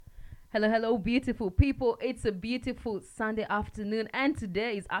Hello, hello, beautiful people. It's a beautiful Sunday afternoon, and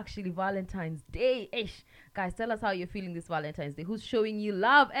today is actually Valentine's Day ish. Guys, tell us how you're feeling this Valentine's Day. Who's showing you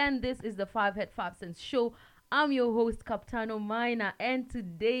love? And this is the Five Head Five Cents Show. I'm your host, Capitano Mina, and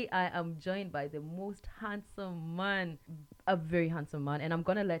today I am joined by the most handsome man, a very handsome man, and I'm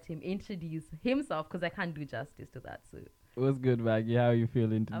gonna let him introduce himself because I can't do justice to that. So What's good, Maggie? How are you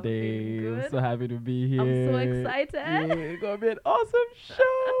feeling I'm feeling today? I'm good. so happy to be here. I'm so excited. Yeah, it's gonna be an awesome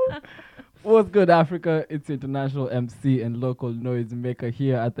show. What's good, Africa? It's international MC and local noise maker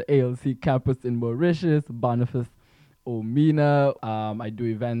here at the ALC campus in Mauritius, Boniface Omina. I do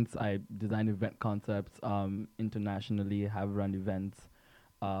events. I design event concepts internationally. Have run events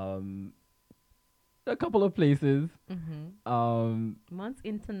a couple of places. Man's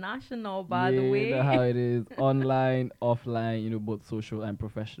international, by the You way. know how it is. Online, offline, both social and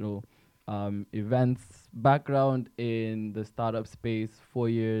professional events. Background in the startup space, 4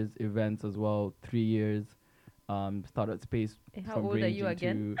 years. Events as well, 3 years. Startup space. How old are you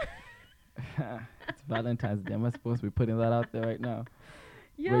again? It's Valentine's Day. Am I supposed to be putting that out there right now?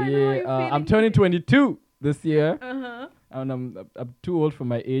 Yeah, But I know how you're I'm feeling turning today. 22 this year. Uh-huh. And I'm too old for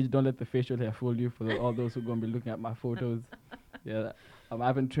my age. Don't let the facial hair fool you for all those who are going to be looking at my photos. Yeah, I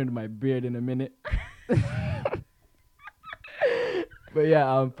haven't trimmed my beard in a minute. But yeah,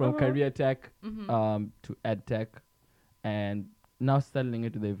 I'm from career tech to ed tech, and now settling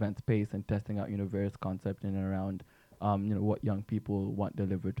into the event space and testing out various concepts in and around what young people want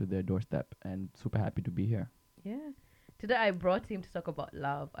delivered to their doorstep, and super happy to be here. Yeah. Today I brought him to talk about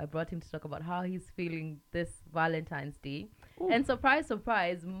love. I brought him to talk about how he's feeling this Valentine's Day. Ooh. And surprise,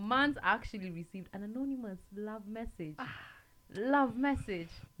 surprise, Man's actually received an anonymous love message. Love message.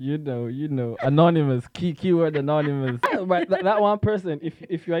 You know, anonymous, keyword anonymous. But that one person,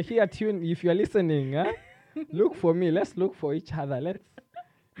 if you are here if you are listening, look for me. Let's look for each other. Let's,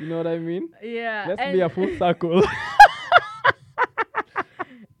 you know what I mean? Yeah. Let's and be a full circle.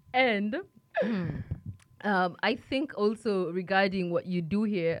 And I think also regarding what you do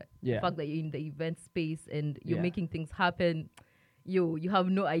here, Yeah. the fact that you're in the event space and you're Yeah. making things happen, you have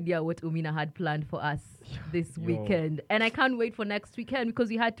no idea what Omina had planned for us this Yo. weekend. And I can't wait for next weekend because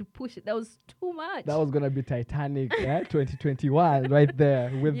we had to push it. That was too much. That was gonna be Titanic, 2021, right there,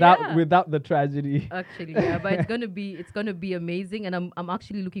 Yeah. without the tragedy. Actually, yeah, but it's gonna be amazing, and I'm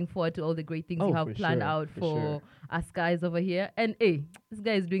actually looking forward to all the great things you Oh, have for planned sure, out for for sure. us guys over here. And hey, this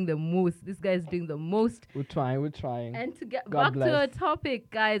guy is doing the most. This guy is doing the most. We're trying. And to get God back to our bless. topic,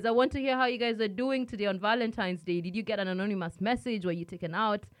 guys, I want to hear how you guys are doing today on Valentine's Day. Did you get an anonymous message? Were you taken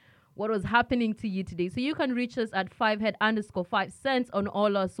out? What was happening to you today? So you can reach us at 5head_5cents on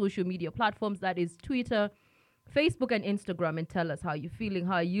all our social media platforms. That is Twitter, Facebook, and Instagram. And tell us how you're feeling,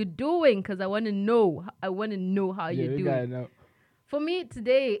 how you doing? Because I want to know. I want to know how Yeah, you're we gotta doing. know. For me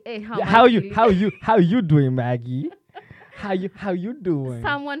today, how Yeah, am I feeling? how you doing, Maggie? How you doing?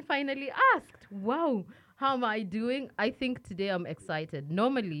 Someone finally asked, wow, how am I doing? I think today I'm excited.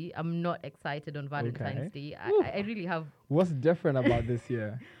 Normally, I'm not excited on Valentine's Day. Woo. I really have. What's different about this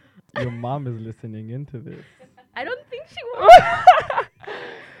year? Your mom is listening into this. I don't think she was.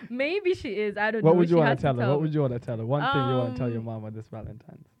 Maybe she is. I don't know. What would you She want had to tell her? me. What would you want to tell her? One thing you want to tell your Um, mom on this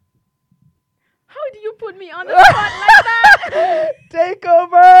Valentine's. How do you put me on the spot like that? Take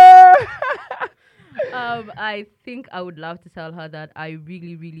over. I think I would love to tell her that I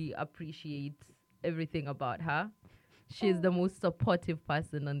really, really appreciate everything about her. She's the most supportive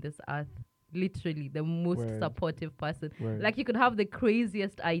person on this earth. Literally, the most Word. supportive person. Word. Like, you could have the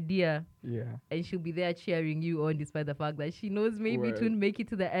craziest idea Yeah. and she'll be there cheering you on despite the fact that she knows maybe it Word. won't make it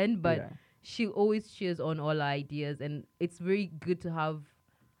to the end, but yeah. she always cheers on all our ideas. And it's very good to have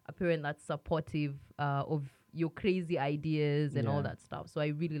a parent that's supportive of your crazy ideas and all Yeah. that stuff. So I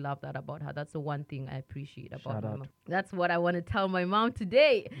really love that about her. That's the one thing I appreciate about Shout my out. mom. That's what I want to tell my mom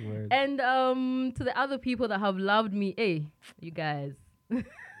today. Word. And to the other people that have loved me, hey, you guys.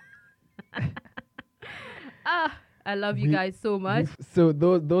 I love you We- guys so much. So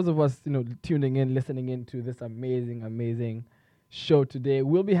those of us, tuning in, listening into this amazing show today,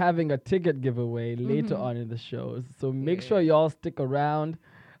 we'll be having a ticket giveaway later on in the show. So make sure y'all stick around.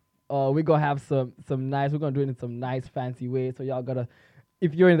 We're gonna have some nice. We're gonna do it in some nice, fancy ways. So y'all gotta,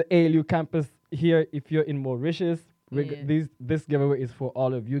 if you're in the ALU campus here, if you're in Mauritius, Yeah. this giveaway is for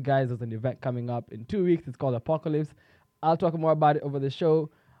all of you guys. There's an event coming up in 2 weeks. It's called Apocalypse. I'll talk more about it over the show,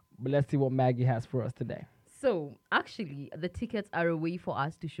 but let's see what Maggie has for us today. So, actually, the tickets are a way for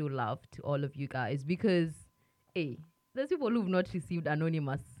us to show love to all of you guys because, hey, there's people who've not received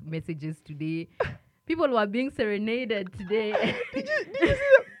anonymous messages today. People who are being serenaded today. Did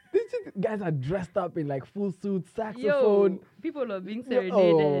you these guys are dressed up in like full suits, saxophone. Yo, people are being Yo,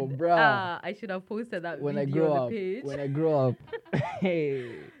 serenaded. bruh. I should have posted that When I video grow on up, the page. when I grow up,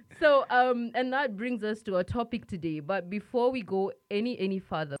 hey. So, and that brings us to our topic today. But before we go any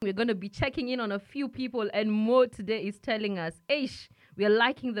further, we're going to be checking in on a few people, and Mo today is telling us, Ish, we are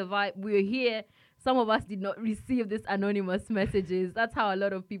liking the vibe. We're here. Some of us did not receive this anonymous messages. That's how a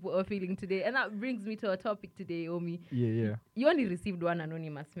lot of people are feeling today. And that brings me to our topic today, Omi. Yeah. You only received one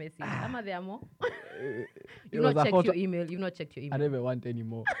anonymous message. Am I there more? It You've was not a checked photo- your email. You've not checked your I email. don't even want any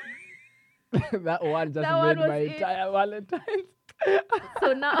more. That one just That one made was my it. entire Valentine's.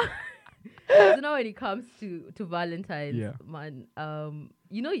 So now, so now when it comes to Valentine's, Yeah. man,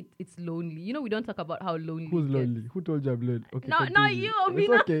 you know it's lonely. You know we don't talk about how lonely. Who's it gets. lonely? Who told you I'm lonely? Okay, No, not continue. you, It's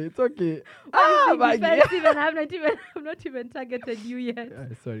Amina. okay. It's okay. Why you being Maggie. defensive and I'm not even targeted you yet.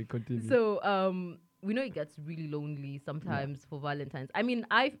 Sorry, continue. So we know it gets really lonely sometimes for Valentine's. I mean,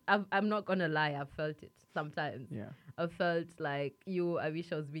 I'm not gonna lie, I've felt it sometimes. yeah. I felt like I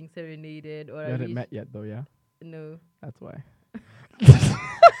wish I was being serenaded, or You I haven't wish met yet though, yeah? no. That's why.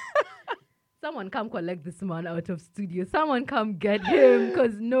 Someone come collect this man out of studio. Someone come get him,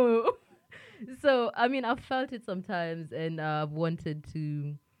 cause no. So I mean, I've felt it sometimes, and I've wanted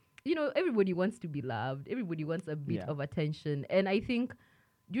to. You know, everybody wants to be loved. Everybody wants a bit Yeah. of attention, and I think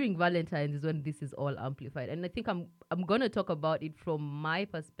during Valentine's is when this is all amplified. And I think I'm gonna talk about it from my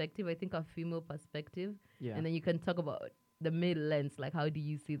perspective. I think a female perspective, Yeah. and then you can talk about the male lens. Like, how do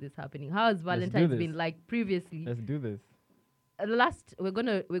you see this happening? How has do Valentine's this. been like previously? Let's do this. We're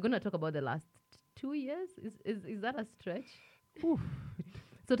gonna talk about the last 2 years. Is that a stretch? Oof.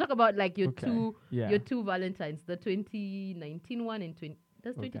 So talk about like your Okay. two Yeah. your two Valentines, the 2019 one and 20.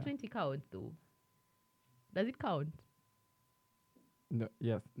 Does Okay. 2020 count though? Does it count? No,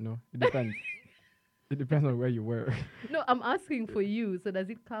 yes, no. It depends. It depends on where you were. No, I'm asking for you. So does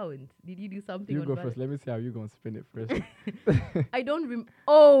it count? Did you do something? You on go first. Let me see how you're gonna spin it first. I don't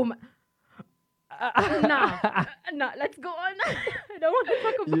Oh, nah. Let's go on. I don't want to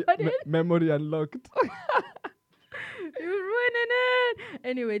talk about it. Memory unlocked. You're ruining it.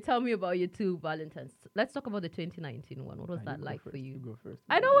 Anyway, tell me about your two Valentines. Let's talk about the 2019 one. What was that like for you? You go first.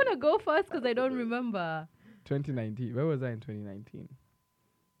 I don't want to go first because I don't remember. 2019. Where was I in 2019?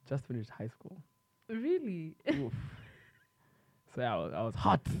 Just finished high school. Really? Oof. So I was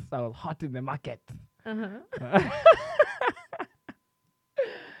hot. I was hot in the market. Uh-huh.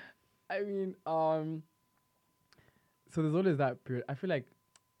 I mean, so there's always that period. I feel like,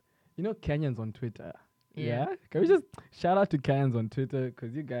 you know, Kenyans on Twitter. Yeah. Can we just shout out to Kenyans on Twitter,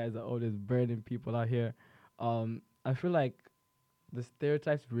 because you guys are always burning people out here. I feel like the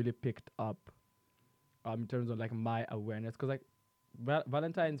stereotypes really picked up in terms of like my awareness, because like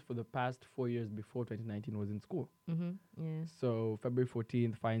Valentine's for the past 4 years before 2019 was in school. Mm-hmm. Yeah. So February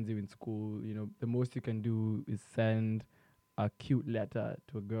 14th finds you in school. You know, the most you can do is send a cute letter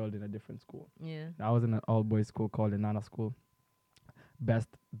to a girl in a different school. Yeah. I was in an all-boys school called Enana School. Best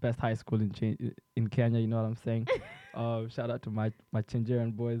high school in Kenya, you know what I'm saying? Shout out to my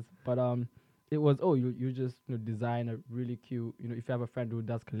Chinjiran boys. But it was, you just design a really cute, if you have a friend who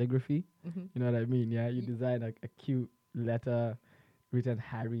does calligraphy, Mm-hmm. you know what I mean? Yeah, you design a cute letter written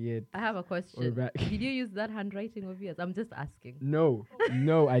Harriet. I have a question. Ra- Did you use that handwriting of yours? I'm just asking. No,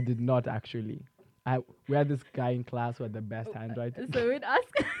 I did not actually. We had this guy in class who had the best handwriting. So we'd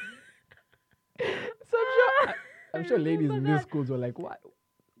ask. So I'm sure ladies in these schools were like, "What?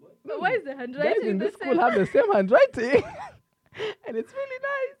 But why is the Guys handwriting in the this school same? have the same handwriting, and it's really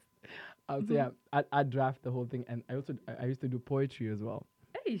nice." So yeah, I draft the whole thing, and I used to do poetry as well.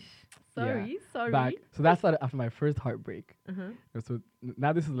 Eish. Sorry. Back, so that started after my first heartbreak. Uh-huh. So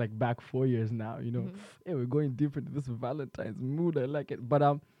now this is like back 4 years now. Mhm. Hey, we're going deep into this Valentine's mood. I like it, but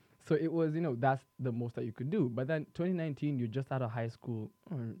so it was, that's the most that you could do. But then 2019, you're just out of high school.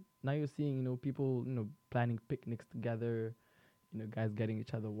 Now you're seeing, people, planning picnics together. Guys getting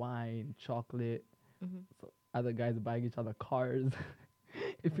each other wine, chocolate. Mhm. So other guys buying each other cars,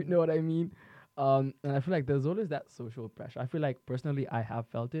 if you know what I mean. And I feel like there's always that social pressure. I feel like personally, I have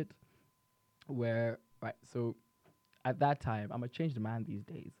felt it. Where so at that time, I'm a changed man these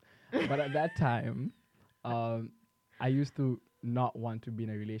days, but at that time, I used to not want to be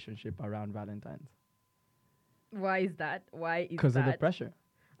in a relationship around Valentine's Why is that? Why is because of the that? pressure.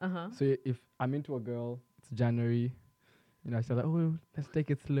 Uh-huh. So if I'm into a girl, it's January, I said like, let's take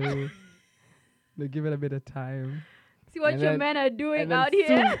it slow, give it a bit of time. See what And your then- men are doing And then out here.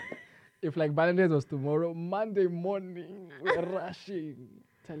 soon, if like Valentine's was tomorrow, Monday morning, we're rushing,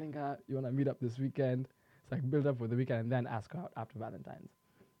 telling her you want to meet up this weekend. It's like build up for the weekend and then ask her out after Valentine's.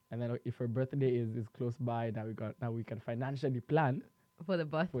 And then if her birthday is close by, now we can financially plan For the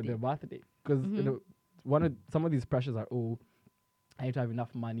birthday. for their birthday. Because you Mhm. know, some of these pressures are, oh, I need to have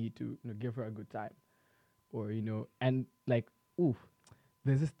enough money to give her a good time, or and like, ooh,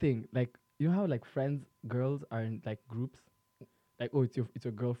 there's this thing like, you know how like friends, girls are in like groups, like, oh, it's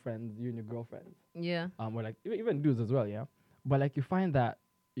your girlfriends, you and your girlfriends, Yeah. or like even dudes as well, yeah. But like you find that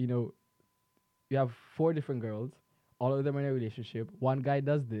you know you have four different girls, all of them are in a relationship. One guy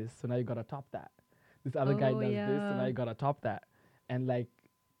does this, so now you gotta top that. This other guy Oh does this, so now yeah. you gotta top that. And like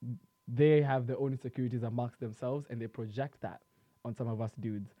they have their own insecurities amongst themselves, and they project that on some of us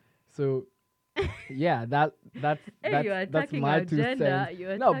dudes. So yeah, that's Hey, you're that's attacking my our 2 cents. gender.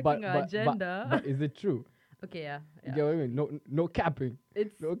 You're No, attacking our gender. but is it true? Okay, yeah, You yeah. get what I mean? No capping,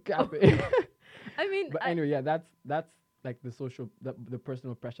 It's. no capping. I mean, But anyway, yeah, that's like the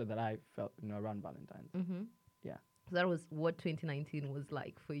personal pressure that I felt around Valentine's. Mm-hmm. Yeah. So that was what 2019 was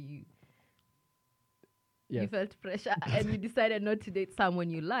like for you. You Yes. felt pressure and you decided not to date someone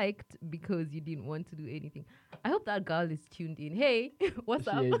you liked because you didn't want to do anything. I hope that girl is tuned in. Hey, what's She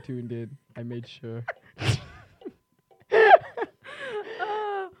up? ain't tuned in. I made sure.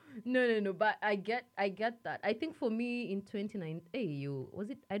 Oh, no. But I get that. I think for me in 2019, was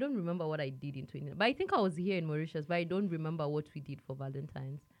it? I don't remember what I did in 2019. But I think I was here in Mauritius, but I don't remember what we did for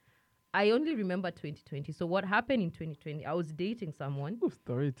Valentine's. I only remember 2020. So what happened in 2020? I was dating someone, Ooh,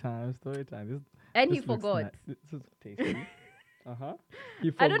 story time, story time. and he This looks forgot. This is tasty. Uh-huh.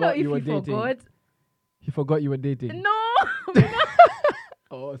 He I don't know forgot if you were he dating. forgot. He forgot you were dating. No,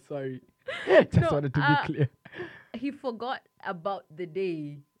 Oh, sorry. Just No, wanted to be clear. he forgot about the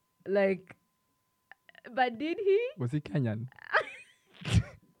day. Like, but did he? Was he Kenyan?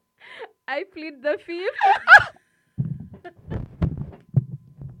 I plead the fifth.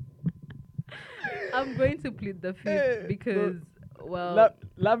 I'm going to plead the fifth because, well,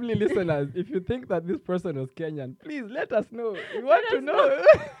 Lovely listeners, if you think that this person was Kenyan, please let us know. We want to us know.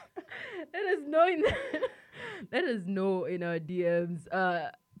 let us know in let us know in our DMs.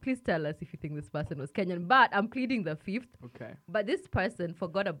 Please tell us if you think this person was Kenyan. But I'm pleading the fifth. Okay. But this person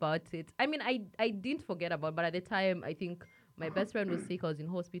forgot about it. I mean, I didn't forget about it, but at the time, I think my best friend was sick. I was in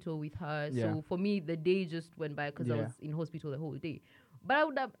hospital with her. Yeah. So for me, the day just went by because I Yeah. was in hospital the whole day. But I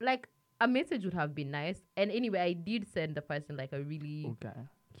would have, like, a message would have been nice. And anyway, I did send the person, like, a really Okay.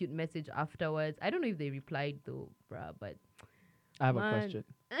 cute message afterwards. I don't know if they replied, though, bruh, but... I have a Man.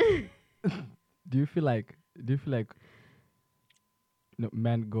 question. Do you feel like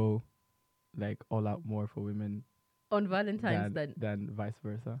men go like all out more for women On Valentine's than vice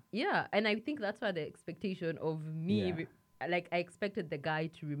versa? Yeah, and I think that's why the expectation of me, Yeah. like I expected the guy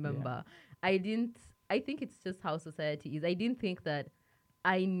to remember. I didn't. I think it's just how society is. I didn't think that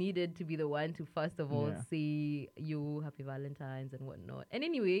I needed to be the one to first of all Yeah. say you happy Valentine's and whatnot. And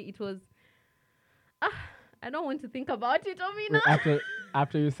anyway, it was. I don't want to think about it, Omina. Wait,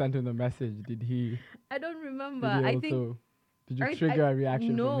 after you sent him the message, did he? I don't remember. Did he I also? think. Did you I- trigger I- a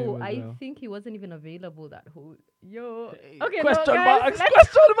reaction No, from him as I well? think he wasn't even available that whole. Yo. Hey, Okay, question no, guys, marks.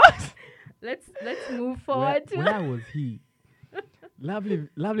 Question marks. let's move forward to. Where was he?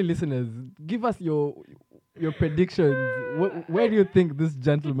 Lovely listeners, give us your predictions. Where do you think this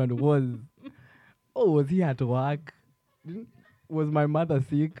gentleman was? Oh, was he at work? Was my mother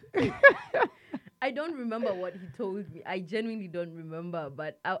sick? I don't remember what he told me. I genuinely don't remember,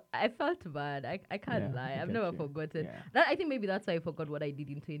 but I felt bad. I can't Yeah, lie. I I've get never you. forgotten. Yeah. That I think maybe that's why I forgot what I did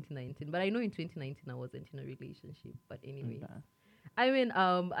in 2019. But I know in 2019 I wasn't in a relationship. But anyway, Okay. I mean,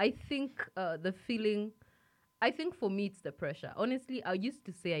 I think the feeling. I think for me it's the pressure. Honestly, I used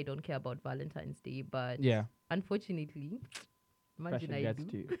to say I don't care about Valentine's Day, but Yeah. unfortunately, imagine Pressure I gets do.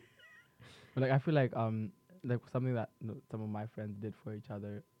 to you. But like I feel like something that some of my friends did for each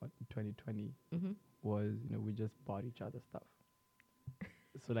other in 2020 Mm-hmm. was we just bought each other stuff.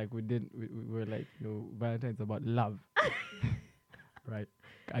 So like we were like Valentine's about love, right?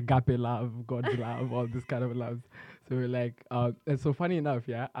 Agape love, God's love, all this kind of love. So we're like, and so funny enough,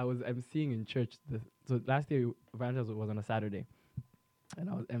 yeah, I was emceeing in church. So last year Valentine's was on a Saturday, and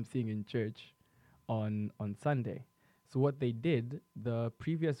I was emceeing in church on Sunday. So what they did the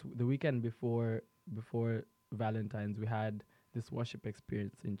weekend before Valentine's, we had this worship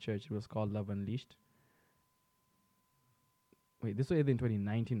experience in church. It was called Love Unleashed. Wait, this was either in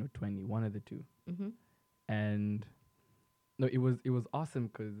 2019 or 20, one of the two. Mm-hmm. And no, it was awesome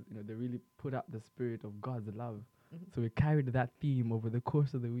because they really put out the spirit of God's love. Mm-hmm. So we carried that theme over the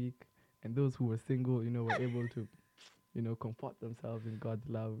course of the week, and those who were single, were able to, comfort themselves in God's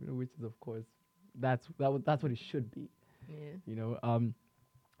love, which is of course that's what it should be. Yeah.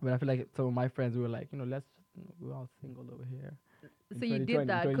 But I feel like some of my friends were like, let's we're all single over here. So you did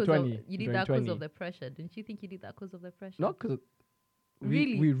that because of the pressure. Didn't you think you did that because of the pressure? Not because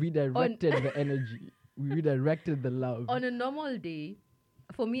Really? we redirected the energy. We redirected the love. On a normal day,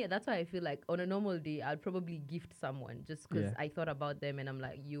 for me, that's why I feel like on a normal day, I'd probably gift someone just because Yeah. I thought about them and I'm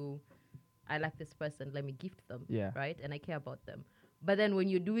like, I like this person, let me gift them. Yeah. Right? And I care about them. But then when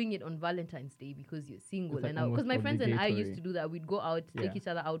you're doing it on Valentine's Day because you're single, It's like and because almost my friends and I used obligatory. to do that, we'd go out, take Yeah. each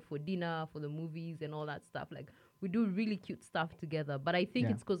other out for dinner, for the movies, and all that stuff. Like we do really cute stuff together. But I think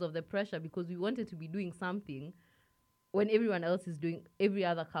Yeah. it's because of the pressure because we wanted to be doing something when everyone else is doing, every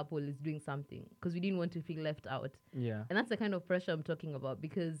other couple is doing something because we didn't want to feel left out. Yeah. And that's the kind of pressure I'm talking about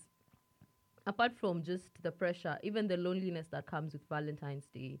because apart from just the pressure, even the loneliness that comes with Valentine's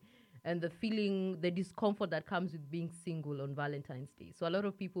Day and the feeling, the discomfort that comes with being single on Valentine's Day. So a lot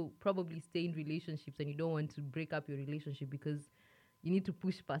of people probably stay in relationships and you don't want to break up your relationship because you need to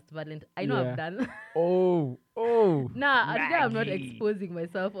push past Valentine. I know Yeah. I've done. Oh. Nah, today I'm not Maggie. exposing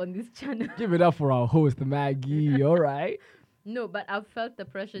myself on this channel. Give it up for our host, Maggie. All right. No, but I've felt the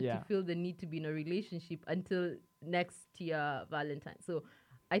pressure Yeah. to feel the need to be in a relationship until next year Valentine. So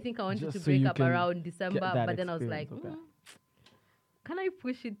I think I wanted Just to so break you up can around December, that but then I was like, experience, okay. can I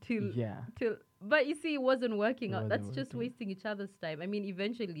push it till Yeah. but you see it wasn't working It out. wasn't That's just working. wasting each other's time. I mean,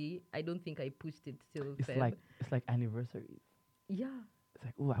 eventually I don't think I pushed it till It's Feb. like anniversaries. Yeah. It's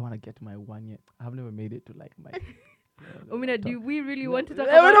like, oh, I want to get to my 1 year. I've never made it to like my. Omina, do we really No. want to talk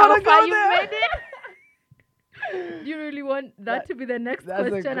Yeah, we about don't how wanna far go you there. made it? Do you really want that to be the next that's a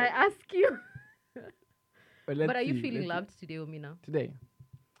question I ask you? But are you let's feeling see. loved today, Omina? Today?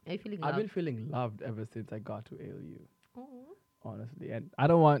 Are you feeling I've been loved? feeling loved ever since I got to ALU, Aw. honestly. And I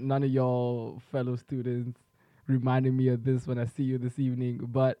don't want none of y'all fellow students reminding me of this when I see you this evening.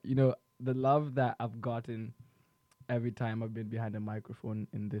 But, you know, the love that I've gotten every time I've been behind a microphone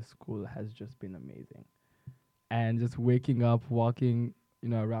in this school has just been amazing. And just waking up, walking, you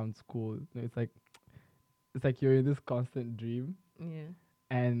know, around school, you know, it's like you're in this constant dream. Yeah.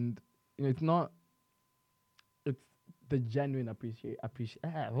 And you know, it's the genuine appreciate.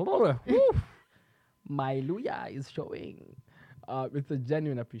 My Luya is showing. It's a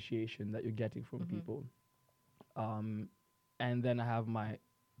genuine appreciation that you're getting from people. And then I have my,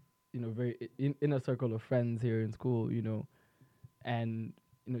 you know, very inner circle of friends here in school, you know, and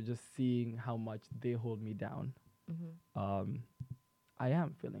you know, just seeing how much they hold me down. I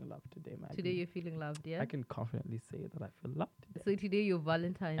am feeling loved today, Maggie. Today you're feeling loved, yeah? I can confidently say that I feel loved today. So today your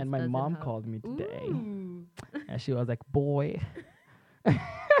Valentine's And my doesn't mom have- called me today. Ooh. And she was like, boy.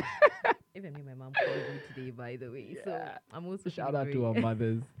 Even me, my mom called me today, by the way. So Yeah. I'm also Shout feeling out to very- our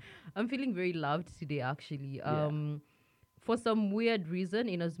mothers. I'm feeling very loved today, actually. Yeah. For some weird reason,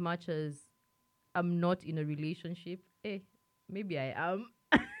 in as much as I'm not in a relationship, maybe I am,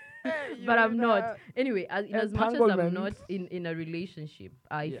 but I'm not. Anyway, in as much as I'm Entanglement. not in a relationship,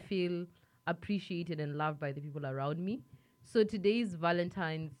 I Yeah. feel appreciated and loved by the people around me. So today's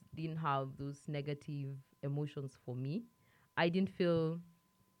Valentine's didn't have those negative emotions for me. I didn't feel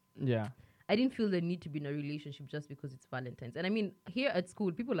the need to be in a relationship just because it's Valentine's. And I mean, here at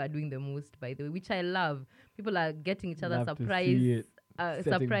school, people are doing the most, by the way, which I love. People are getting each other Love to see surprise, it.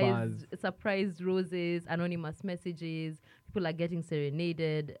 Setting bars. surprise roses, anonymous messages. People are getting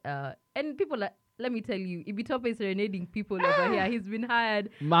serenaded, and people are. Let me tell you, Ibitope is serenading people over here. He's been hired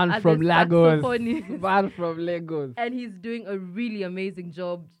Man as from a Lagos. saxophonist. Man from Lagos. And he's doing a really amazing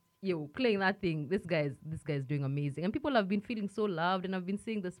job. Playing that thing. This guy's doing amazing. And people have been feeling so loved, and I've been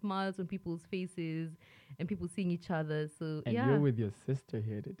seeing the smiles on people's faces, and people seeing each other. So And yeah. you're with your sister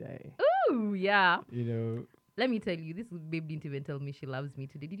here today. Ooh, yeah. You know, Let me tell you, this babe didn't even tell me she loves me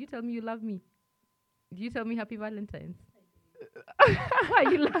today. Did you tell me you love me? Did you tell me Happy Valentine's? Why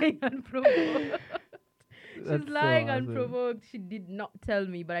are you lying unprovoked? that's She's so lying awesome. unprovoked. She did not tell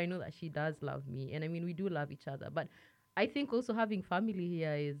me, but I know that she does love me. And I mean, we do love each other. But I think also having family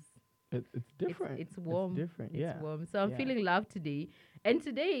here is It's different. It's warm. It's different. It's Yeah. warm. So I'm Yeah. feeling love today. And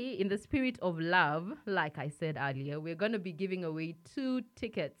today, in the spirit of love, like I said earlier, we're going to be giving away 2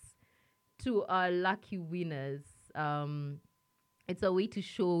 tickets to our lucky winners. It's a way to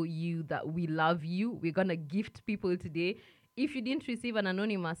show you that we love you. We're going to gift people today. If you didn't receive an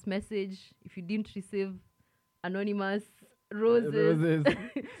anonymous message, if you didn't receive anonymous roses,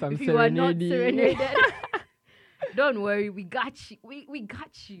 Some if you are not serenading. serenaded, don't worry, we got you. We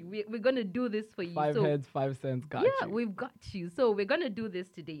got you. We're gonna do this for you. 5 so heads, 5 cents. Got yeah, you. we've got you. So we're gonna do this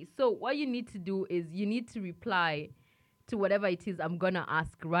today. So what you need to do is you need to reply to whatever it is I'm gonna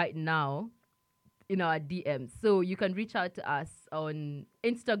ask right now in our DMs. So you can reach out to us on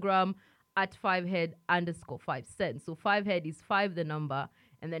Instagram at 5head_5 cents. So 5head is 5 the number,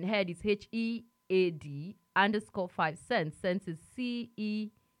 and then head is HEAD_5 cents. Cents is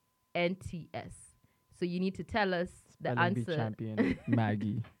CENTS. So you need to tell us the LMB answer. champion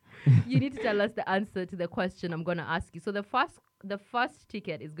Maggie. You need to tell us the answer to the question I'm gonna ask you. So the first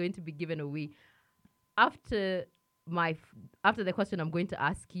ticket is going to be given away after after the question I'm going to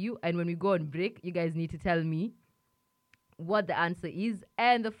ask you, and when we go on break, you guys need to tell me what the answer is,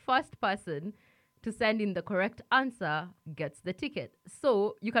 and the first person to send in the correct answer gets the ticket.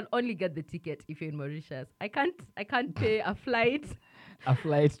 So you can only get the ticket if you're in Mauritius. I can't pay a flight. A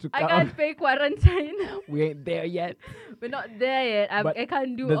flight to I come. can't pay quarantine. We ain't there yet. We're not there yet. But I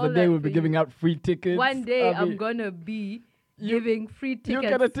can't do There's all a day that we'll for be you. giving out free tickets. One day I I'm mean, gonna be you- giving free tickets. You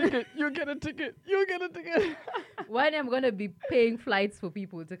get a ticket. You get a ticket. You get a ticket. One, I'm going to be paying flights for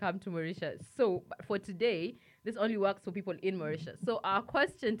people to come to Mauritius. So but for today, this only works for people in Mauritius. So our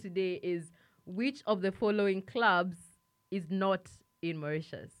question today is, which of the following clubs is not in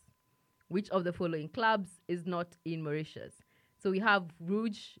Mauritius? Which of the following clubs is not in Mauritius? So we have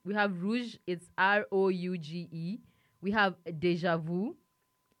Rouge. It's Rouge. We have Deja Vu.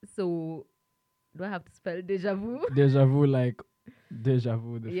 So do I have to spell Deja Vu? Deja vu, like deja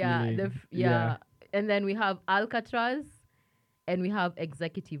vu. The Yeah, feeling. yeah. And then we have Alcatraz, and we have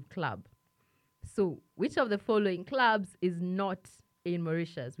Executive Club. So, which of the following clubs is not in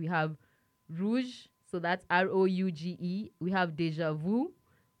Mauritius? We have Rouge, so that's Rouge. We have Deja Vu,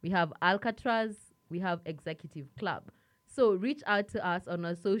 we have Alcatraz, we have Executive Club. So, reach out to us on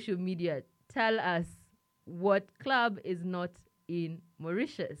our social media. Tell us what club is not in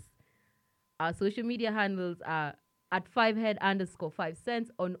Mauritius. Our social media handles are at 5head_5cents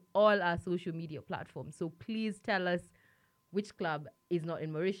on all our social media platforms. So please tell us which club is not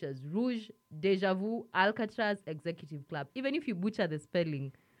in Mauritius. Rouge, Deja Vu, Alcatraz, Executive Club. Even if you butcher the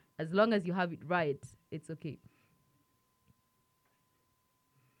spelling, as long as you have it right, it's okay.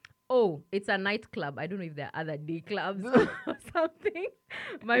 Oh, it's a nightclub. I don't know if there are other day clubs or something.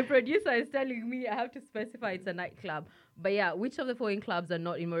 My producer is telling me I have to specify it's a nightclub. But yeah, which of the following clubs are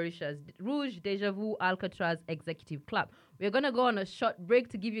not in Mauritius? Rouge, Deja Vu, Alcatraz, Executive Club. We're going to go on a short break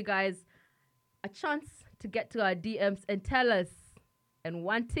to give you guys a chance to get to our DMs and tell us and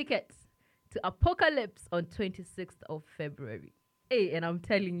one ticket to Apocalypse on 26th of February. Hey, and I'm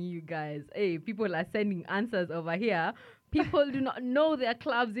telling you guys, hey, people are sending answers over here. People do not know their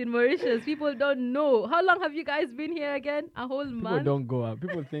clubs in Mauritius. People don't know. How long have you guys been here again? A whole People month? don't go out.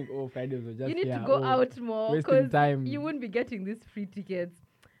 People think, oh, Fridays are just You need here. to go oh, out more wasting because time. you wouldn't be getting these free tickets.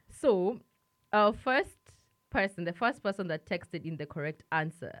 So, our the first person that texted in the correct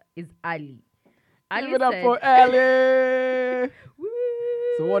answer is Ali. Ali Give it up said, for Ellie. Woo!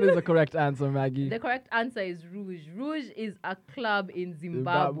 So what is the correct answer, Maggie? The correct answer is Rouge. Rouge is a club in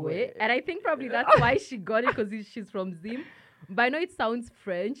Zimbabwe. Zimbabwe. And I think probably that's why she got it, because she's from Zim. But I know it sounds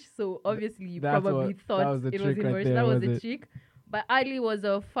French, so obviously you That's probably that thought was the it was trick in right Mauritius. there, That was was the it? trick. But Ali was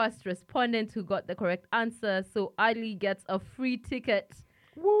our first respondent who got the correct answer. So Ali gets a free ticket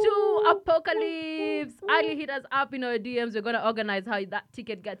to Apocalypse. Ali, hit us up in our DMs. We're going to organize how that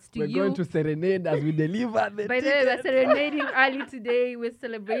ticket gets to We're you. going to serenade as we deliver the By the way, we're ticket. serenading Ali today. We're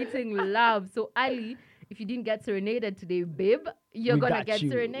celebrating love. So Ali, if you didn't get serenaded today, babe, you're We gonna got get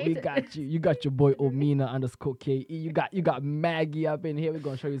you. serenaded. We got you. You got your boy Omina_KE. You got Maggie up in here. We're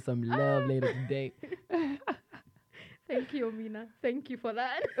gonna show you some love later today. Thank you, Omina. Thank you for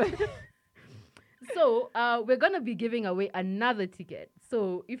that. So we're gonna be giving away another ticket.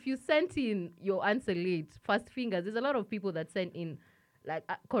 So if you sent in your answer late, fast fingers, there's a lot of people that sent in like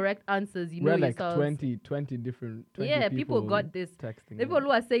correct answers. You We're know like yourselves. 20 different. 20 Yeah, people got this. texting. The people who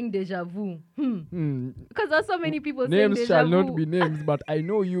are saying deja vu. Hmm. Because there's so many people saying Names deja shall vu. not be names, but I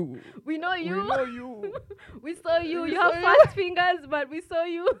know you. We know We you. know you. We saw you. We You saw have you. fast fingers, but we saw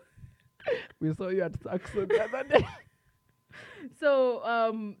you. We saw you at Saxo the other day.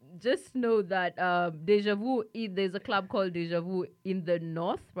 So just know that Deja Vu, there's a club called Deja Vu in the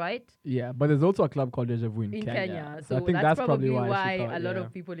north, right? Yeah, but there's also a club called Deja Vu in In Kenya. Kenya. So I think that's probably probably why, she a thought, lot yeah.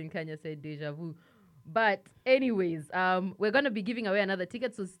 of people in Kenya said Deja Vu. But anyways, we're gonna be giving away another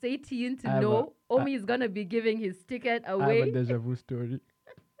ticket, so stay tuned to I have know. a- Omi is gonna be giving his ticket I have away. a Deja Vu story.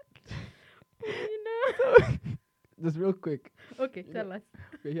 You know? Just real quick. Okay, tell us.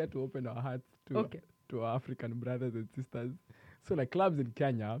 We're here to open our hearts to Okay. to our African brothers and sisters. So like clubs in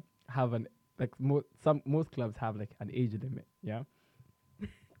Kenya have most clubs have like an age limit, yeah.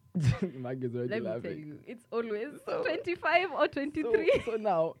 Maggie's already Let me laughing. tell you, it's always So- 25 or 23. So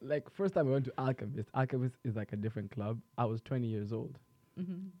now, like first time I went to Alchemist. Alchemist is like a different club. I was 20 years old.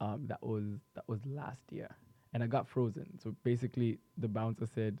 Mhm. That was last year, and I got frozen. So basically, the bouncer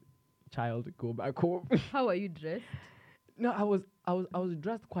said, "Child, go back home." How are you dressed? No, I was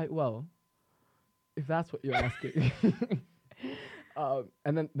dressed quite well, if that's what you're asking.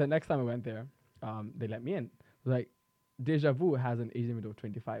 And then the next time I went there, they let me in. Like Deja Vu has an age limit of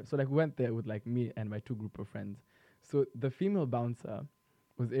 25. So like we went there with like me and my two group of friends. So the female bouncer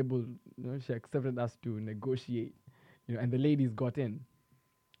was able, she accepted us to negotiate, and the ladies got in.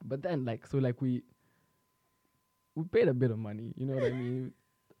 But then like we paid a bit of money, you know what I mean?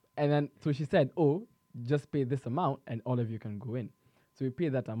 And then so she said, "Oh, just pay this amount and all of you can go in." So we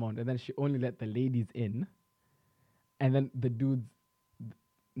paid that amount, and then she only let the ladies in, and then the dudes.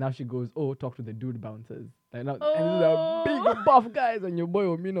 Now she goes, "Oh, talk to the dude bouncers." And these are big buff guys, and your boy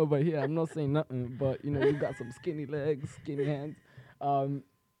Omin over here. I'm not saying nothing, but you got some skinny legs, skinny hands.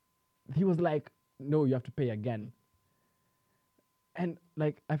 He was like, "No, you have to pay again." And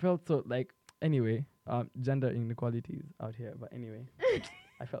like I felt so like anyway, gender inequalities out here. But anyway,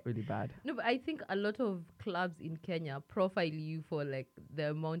 I felt really bad. No, but I think a lot of clubs in Kenya profile you for like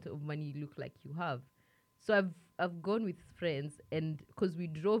the amount of money you look like you have. So I've gone with friends, and because we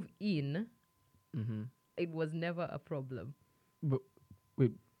drove in, Mm-hmm. it was never a problem. But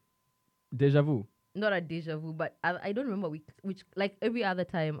wait, Deja Vu. Not a deja vu, but I don't remember which like every other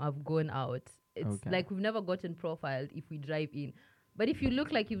time I've gone out, it's Okay. like we've never gotten profiled if we drive in. But if you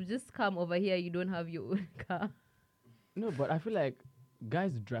look like you've just come over here, you don't have your own car. No, but I feel like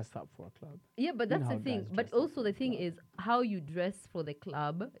guys dress up for a club. Yeah, but You know that's how the thing. guys But dress up also for the a thing club. is how you dress for the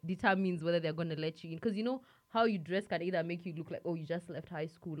club determines whether they're gonna let you in. Because how you dress can either make you look like, oh, you just left high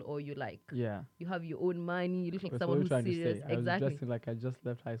school, or you like Yeah. you have your own money, you look like That's someone what who's I'm trying to serious. say. I was Exactly. dressing like I just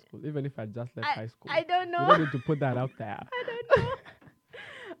left high school, even if I just left high school. I don't You know. don't need to put that out there. I don't know.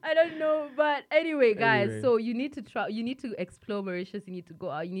 I don't know. But anyway, guys, Anyway. so you need to try. You need to explore Mauritius. You need to go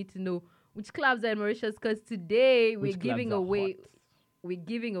out. You need to know which clubs are in Mauritius. Because today Which clubs are hot? we're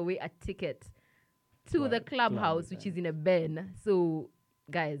giving away a ticket to To a the club clubhouse, which is event. in a Ben. So,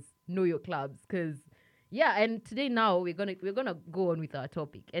 guys, know your clubs. Because yeah, and today now we're gonna go on with our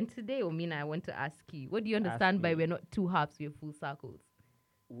topic. And today, Omina, I want to ask you, what do you understand by me. we're not two halves, we're full circles?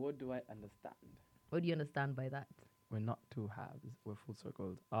 What do I understand? What do you understand by that? We're not two halves. We're full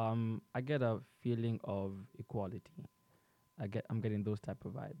circles. I get a feeling of equality. I'm getting those type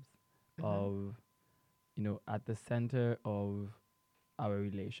of vibes of, at the center of our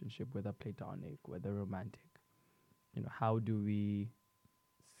relationship, whether platonic, whether romantic. How do we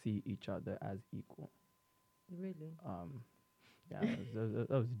see each other as equal? Really? Yeah, that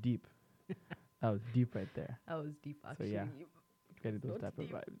was deep. That was deep right there. That was deep, So actually. yeah, getting was those not type of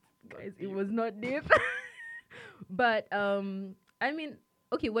deep. vibes. Guys, it was not deep. But I mean,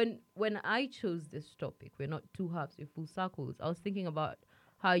 okay, when I chose this topic, we're not two halves, we're full circles. I was thinking about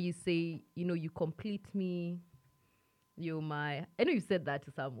how you say, you complete me. You're my. I know you said that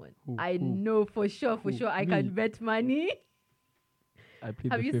to someone. Who? I Who? know for sure, Who? I Me? can bet money. I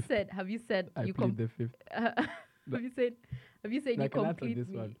plead Have the you fifth. said? Have you said I you plead the fifth. have you said? Have you said I you can answer complete this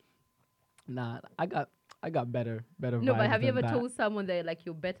me? one. Nah, I got better No, vibes but have you than ever that. told someone that like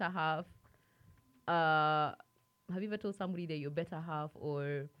your better half? Have you ever told somebody that you're better half,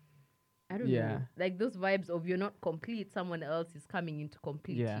 or I don't Yeah. know, like those vibes of you're not complete, someone else is coming in to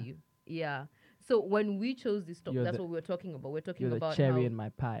complete Yeah. you. Yeah. So when we chose this topic, You're that's the- what we were talking about. We're talking You're the about cherry how in my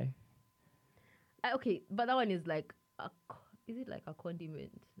pie. okay, but that one is like is it like a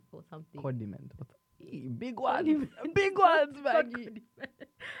condiment or something? Condiment. Big ones. Condiment. Big ones, Not Maggie. condiment.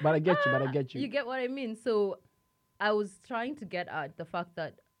 But I get you. You get what I mean? So I was trying to get at the fact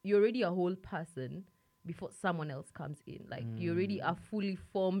that you're already a whole person before someone else comes in. Like you're already a fully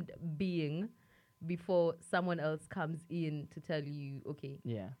formed being before someone else comes in to tell you, okay,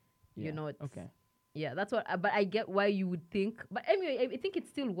 Yeah. you're not. Okay. Yeah, that's what. But I get why you would think. But anyway, I think it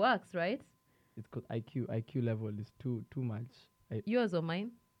still works, right? It's called IQ. IQ level is too much. Yours or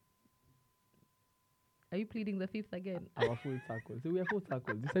mine? Are you pleading the fifth again? Our full circles. So we are full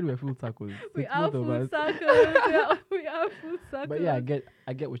circles. You said we are full circles. So We it's are both of full us. circles. we are full circles. But yeah,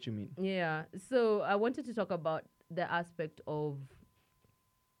 I get what you mean. Yeah. So I wanted to talk about the aspect of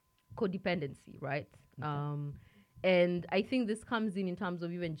codependency, right? Okay. And I think this comes in terms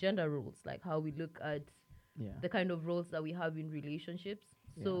of even gender roles, like how we look at Yeah. the kind of roles that we have in relationships.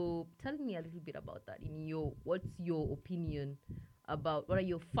 Yeah. So tell me a little bit about that. What's your opinion about, what are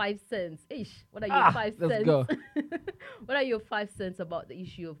your 5 cents? What are your 5 let's cents? go. What are your 5 cents about the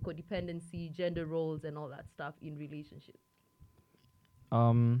issue of codependency, gender roles, and all that stuff in relationships? I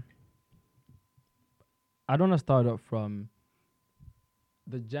don't want to start off from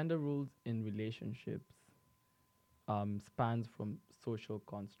the gender roles in relationships. Spans from social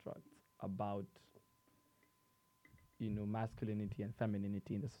constructs about masculinity and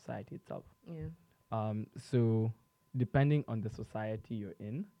femininity in the society itself. Yeah. So depending on the society you're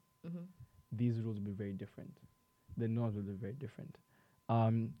in, Mm-hmm. these rules will be very different. The norms will be very different.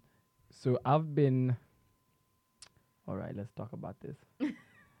 So I've been All right, let's talk about this.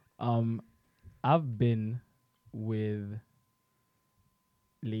 Um, I've been with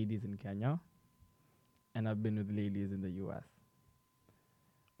ladies in Kenya, and I've been with ladies in the U.S.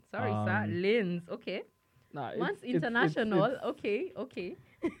 Sorry, sir. Um, Lens. Okay. nah, Once it's international. Okay. Okay.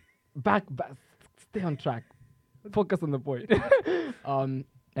 back, stay on track. Focus on the point. And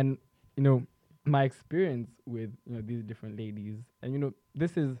you know, my experience with these different ladies, and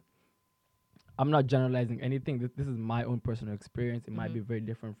this is, I'm not generalizing anything. This is my own personal experience. It might be very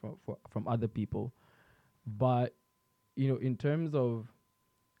different from other people, but in terms of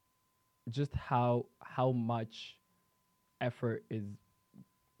just how much effort is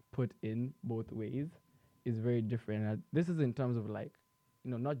put in both ways is very different. And this is in terms of like,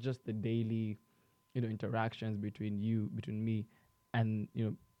 not just the daily, interactions between me and,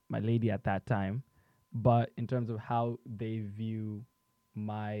 my lady at that time, but in terms of how they view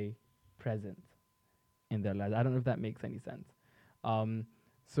my presence in their lives. I don't know if that makes any sense.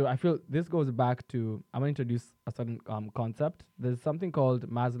 So I feel this goes back to, I'm going to introduce a certain concept. There's something called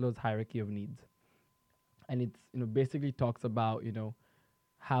Maslow's hierarchy of needs. And it's, basically talks about,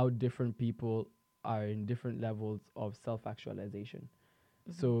 how different people are in different levels of self-actualization.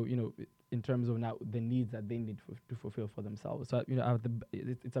 So, in terms of now the needs that they need to fulfill for themselves. So,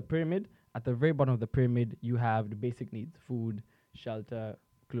 it's a pyramid. At the very bottom of the pyramid, you have the basic needs: food, shelter,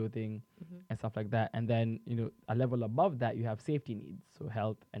 clothing, and stuff like that. And then, a level above that, you have safety needs, so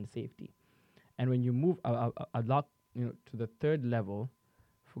health and safety. And when you move a lot, to the third level,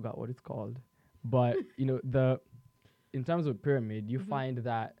 forgot what it's called, but in terms of pyramid, you find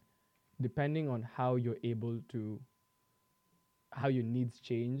that depending on how you're able to, how your needs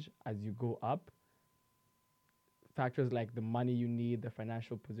change as you go up, factors like the money you need, the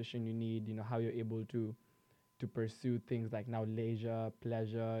financial position you need, how you're able to pursue things like now leisure,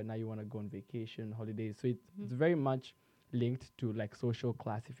 pleasure, now you want to go on vacation, holidays. So it's very much linked to like social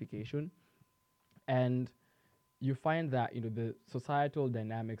classification. And you find that, the societal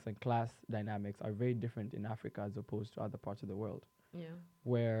dynamics and class dynamics are very different in Africa as opposed to other parts of the world. Yeah.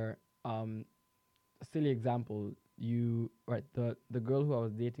 Where, a silly example, the girl who I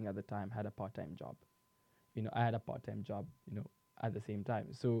was dating at the time had a part-time job. I had a part-time job, at the same time.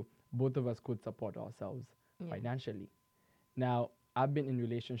 So both of us could support ourselves financially. Now, I've been in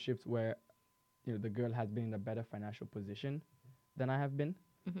relationships where, the girl has been in a better financial position than I have been.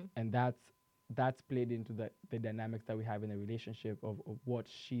 And that's played into the dynamics that we have in a relationship of what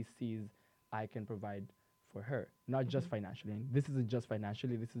she sees I can provide for her, not just financially. And this isn't just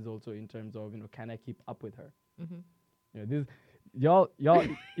financially. This is also in terms of, can I keep up with her? This y'all,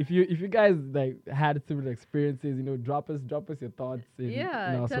 if you guys like had similar experiences, drop us your thoughts in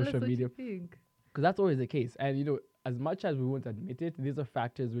our tell social us what media, you think. because that's always the case. And as much as we won't admit it, these are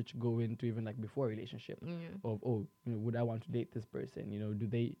factors which go into even like before a relationship of, would I want to date this person? Do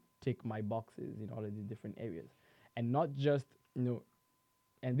they tick my boxes in all of these different areas? And not just,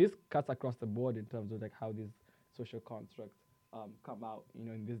 and this cuts across the board in terms of like how these social constructs come out,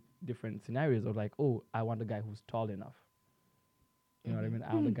 in these different scenarios of like, I want a guy who's tall enough. You know what I mean?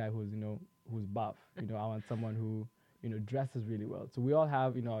 I want a guy who's, who's buff. I want someone who, dresses really well. So we all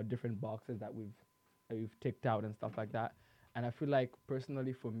have, our different boxes that we've ticked out and stuff like that. And I feel like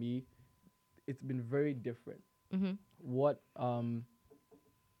personally for me, it's been very different. What the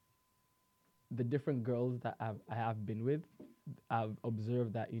different girls that I have been with, I've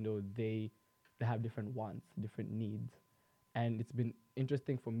observed that they have different wants, different needs, and it's been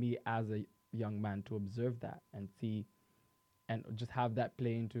interesting for me as a young man to observe that and see, and just have that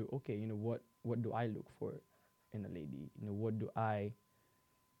play into, okay, what do I look for in a lady? What do I,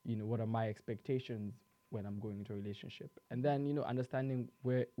 what are my expectations when I'm going into a relationship? And then understanding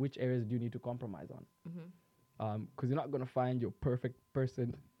which areas do you need to compromise on, because you're not gonna find your perfect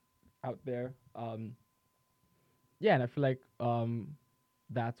person out there. And I feel like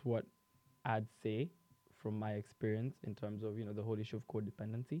that's what I'd say from my experience in terms of the whole issue of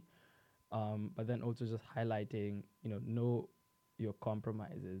codependency. But then also just highlighting know your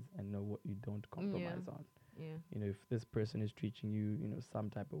compromises and know what you don't compromise on. Yeah. If this person is treating you some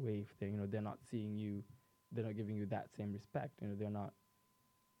type of way, if they're not seeing you, they're not giving you that same respect. They're not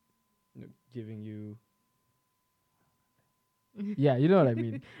giving you. Yeah, you know what I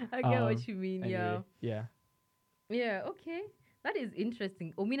mean. I get what you mean. Anyway, yeah. Yeah, okay. That is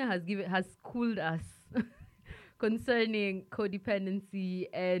interesting. Omina has schooled us concerning codependency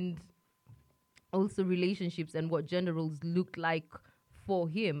and also relationships and what gender roles look like for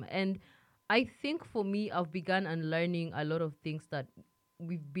him. And I think for me, I've begun unlearning a lot of things that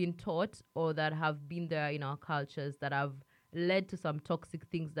we've been taught or that have been there in our cultures that have led to some toxic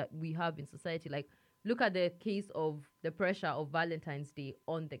things that we have in society. Like look at the case of the pressure of Valentine's Day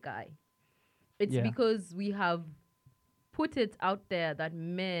on the guy. It's Yeah. because we have put it out there that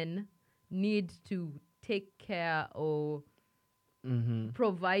men need to take care or Mm-hmm.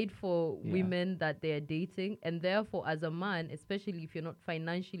 provide for Yeah. women that they're dating, and therefore as a man, especially if you're not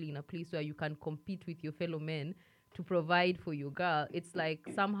financially in a place where you can compete with your fellow men to provide for your girl, it's like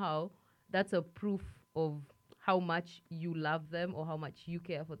somehow that's a proof of how much you love them or how much you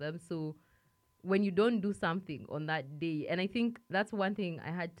care for them. So when you don't do something on that day, and I think that's one thing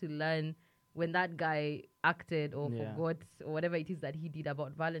I had to learn when that guy acted or Yeah. forgot or whatever it is that he did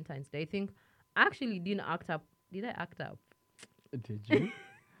about Valentine's Day. I think I actually didn't act up. Did I act up? Did you?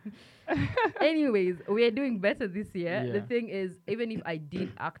 Anyways, we are doing better this year. The Yeah. thing is, even if I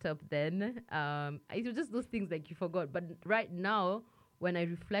did act up then, it was just those things like you forgot. But right now, when I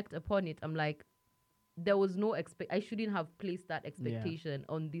reflect upon it, I'm like, there was no I shouldn't have placed that expectation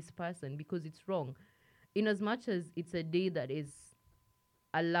on this person because it's wrong. In as much as it's a day that is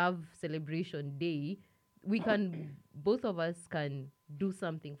a love celebration day, we can both of us can do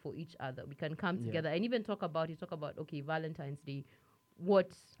something for each other. We can come Yeah. together and even talk about okay, Valentine's Day,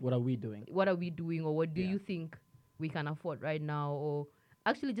 what What are we doing? what are we doing or what do Yeah. you think we can afford right now, or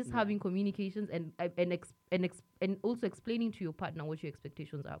actually just Yeah. having communications and also explaining to your partner what your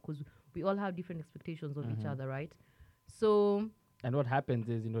expectations are, because we all have different expectations of each Mhm. other, right? So And what happens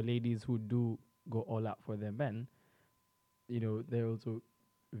is, ladies who do go all out for their men, they're also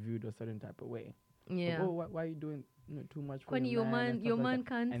viewed a certain type of way. Of, yeah, oh, why are you doing too much for when your your man? and man stuff your like man that.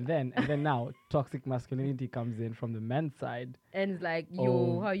 can't, And then now toxic masculinity comes in from the men's side. and it's like, Oh.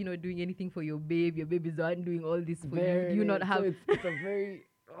 yo, how are you not doing anything for your babe? Your baby's not doing all this for you. Do you not have? So it's a very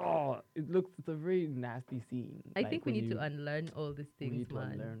it's a very nasty scene. I like, think we when need to you- unlearn all these we things, need to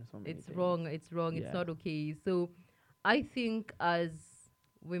man. unlearn so many It's things. wrong. It's wrong. It's Yeah. not okay. So I think as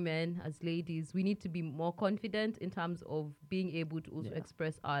women, as ladies, we need to be more confident in terms of being able to also Yeah.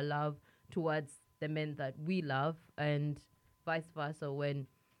 express our love towards the men that we love, and vice versa. When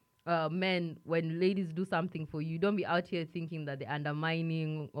when ladies do something for you, don't be out here thinking that they're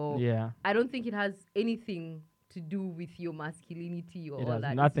undermining, or Yeah. I don't think it has anything to do with your masculinity or It all has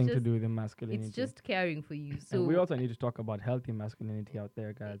that. nothing it's to just, do with the masculinity. It's just caring for you. So and we also need to talk about healthy masculinity out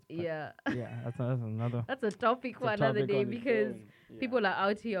there, guys. But yeah. yeah, that's another That's a topic for it's a another topic day, on its because own. Yeah. people are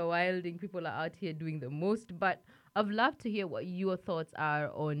out here wilding, people are out here doing the most. But I'd love to hear what your thoughts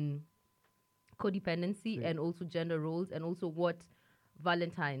are on codependency Sweet. and also gender roles, and also what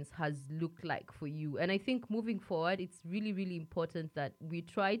Valentine's has looked like for you. And I think moving forward, it's really, really important that we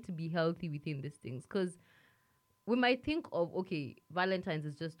try to be healthy within these things, because we might think of, okay, Valentine's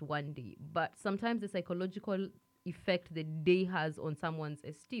is just one day, but sometimes the psychological effect the day has on someone's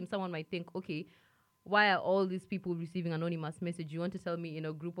esteem. Someone might think, okay, why are all these people receiving anonymous message? You want to tell me in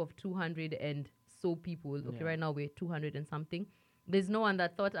a group of 200 and so people, okay, Yeah. right now we're 200 and something, there's no one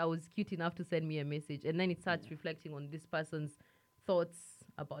that thought I was cute enough to send me a message. And then it starts reflecting on this person's thoughts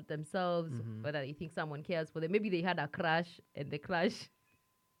about themselves, Mhm. whether they think someone cares for them. Maybe they had a crush and the crush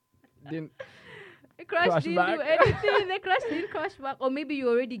Didn't- the crush Crush didn't back. do anything. The crush didn't crush back. Or maybe you're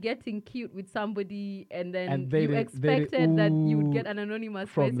already getting cute with somebody, and then And they you didn't- they didn't- expected that you would ooh, get an anonymous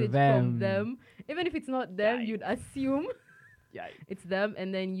from message them. from them. Even if it's not them, you'd assume Yikes. it's them,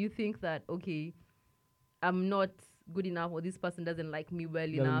 and then you think that, okay, I'm not good enough, or this person doesn't like me well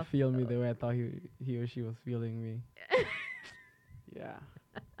Doesn't enough. feel me the way I thought he or she was feeling me. Yeah.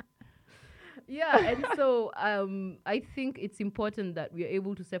 Yeah, and so I think it's important that we are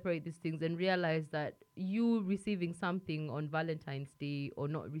able to separate these things and realize that you receiving something on Valentine's Day or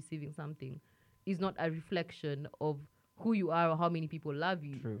not receiving something is not a reflection of who you are or how many people love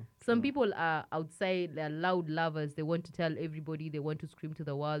you. True. Some true. people are outside, they're loud lovers, they want to tell everybody, they want to scream to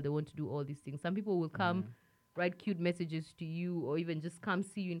the world, they want to do all these things. Some people will come, write cute messages to you, or even just come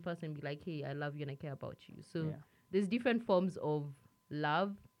see you in person and be like, hey, I love you and I care about you. So Yeah. there's different forms of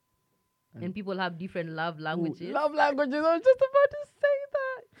love, and And- people have different love Ooh, languages. love languages. I was just about to say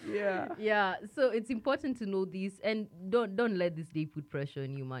that. Yeah. Yeah, so it's important to know these, and don't let this day put pressure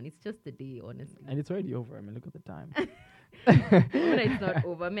on you, man. It's just a day, honestly. And it's already over. I mean, look at the time. Even though it's not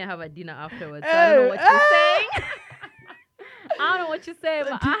over, I may have a dinner afterwards. So I don't know what you're saying. I don't know what you're saying,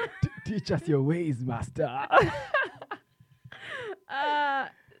 but Teach us your ways, master.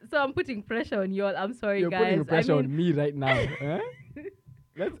 so I'm putting pressure on y'all. I'm sorry, You're guys. putting pressure I mean, on me right now. Huh?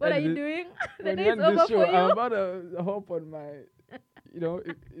 Let's what are end you this- doing? The when we day's end over this show, for you. I'm about to hop on my,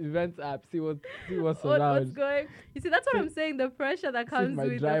 events app, see what's What's around. going? You see, that's what See- I'm saying. The pressure that See if comes my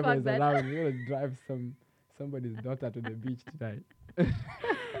with the driver fact is that around. We're gonna drive somebody's daughter to the beach tonight.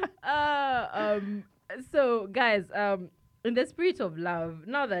 so guys, in the spirit of love,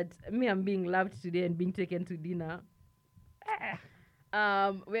 now that me I'm being loved today and being taken to dinner,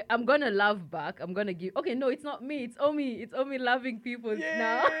 I'm gonna love back. I'm gonna give. Okay, no, it's not me. It's Omi. It's Omi loving people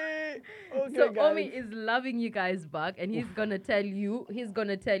now. Yay! Okay, So Omi guys. is loving you guys back, and he's gonna tell you. He's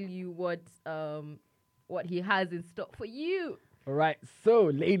gonna tell you what he has in stock for you. All right. So,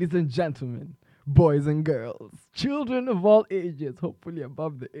 ladies and gentlemen, boys and girls, children of all ages, hopefully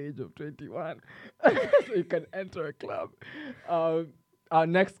above the age of 21, so you can enter a club. Our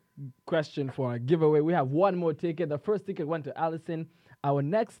next question for our giveaway, we have one more ticket. The first ticket went to Allison. Our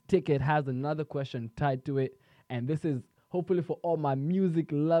next ticket has another question tied to it, and this is hopefully for all my music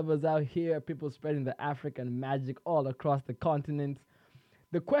lovers out here, people spreading the African magic all across the continent.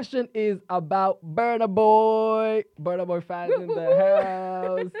 The question is about Burna Boy. Burna Boy fans in the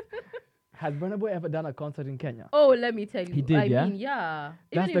house. Has Burna Boy ever done a concert in Kenya? Oh, let me tell you. He did, I yeah? mean, yeah.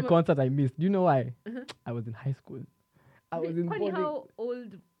 That's Even the concert I missed. Do you know why? Uh-huh. I was in high school. I was in Funny boarding. how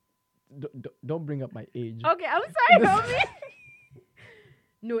old. Don't bring up my age. Okay, I'm sorry, homie.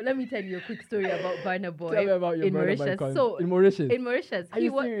 No, let me tell you a quick story about Burna Boy Tell me about your in Burna Boy Mauritius. concert. So in Mauritius. in Mauritius, Are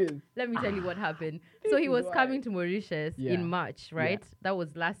you serious? let me tell you what happened. This So he is was why. coming to Mauritius Yeah. in March, right? That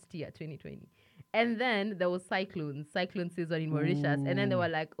was last year, 2020. And then there was cyclone season in Mauritius. And then they Ooh. were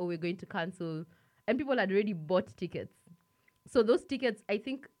like, oh, we're going to cancel. And people had already bought tickets. So those tickets, I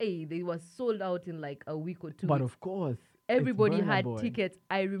think, they were sold out in like a week or two. But weeks. of course. Everybody it's Burna had Boy. tickets.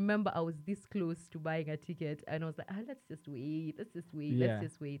 I remember I was this close to buying a ticket. And I was like, let's just wait. Let's just wait. Yeah. Let's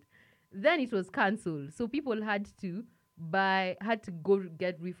just wait. Then it was cancelled. So people had to go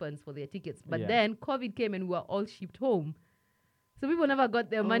get refunds for their tickets. But Yeah. then COVID came and we were all shipped home. So people never got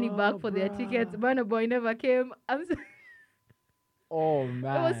their money back for their tickets. bruh. Burna Boy never came. Oh,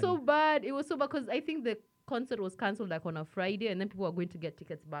 man. It was so bad. It was so bad because I think the concert was cancelled like on a Friday and then people were going to get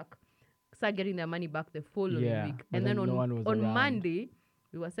tickets back. Start getting their money back the following Yeah, week. but And then then no one was on around. Monday,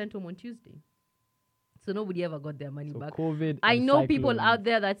 we were sent home on Tuesday. So nobody ever got their money So back. COVID. I and know people cyclone. out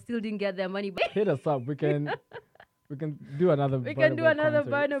there that still didn't get their money back. Hit us up. We can do another. We Burna can do Boy another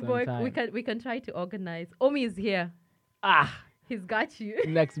concert Burna Boy. sometime. We can try to organize. Omi is here. He's got you.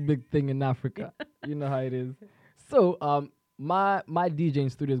 Next big thing in Africa. You know how it is. So my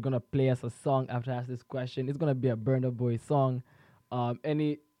DJing studio is gonna play us a song after I ask this question. It's gonna be a Burna Boy song.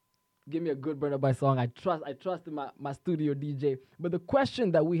 Give me a good Burna Boy song. I trust in my studio DJ. But the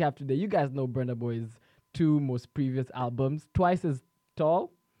question that we have today, you guys know Burna Boy's two most previous albums, Twice as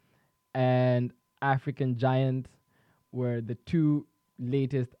Tall and African Giant, were the two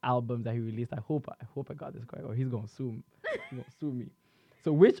latest albums that he released. I hope I got this correct, or he's gonna sue me.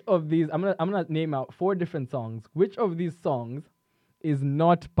 So which of these I'm gonna name out 4 different songs. Which of these songs is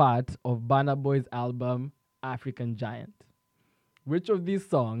not part of Burna Boy's album African Giant? Which of these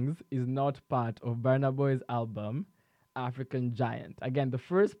songs is not part of Burna Boy's album African Giant? Again, the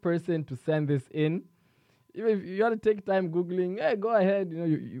first person to send this in, if you gotta take time googling, hey, go ahead. You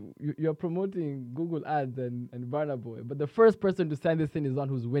know, you're promoting Google Ads and Burna Boy, but the first person to send this in is the one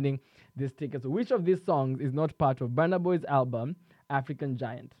who's winning this ticket. So which of these songs is not part of Burna Boy's album African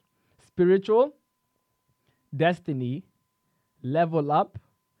Giant? Spiritual, Destiny, Level Up,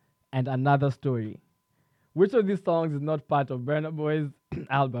 and Another Story. Which of these songs is not part of Burna Boy's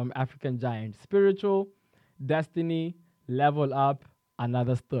album African Giant? Spiritual, Destiny, Level Up,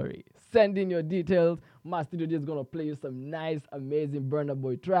 Another Story. Send in your details. My studio is going to play you some nice, amazing Burna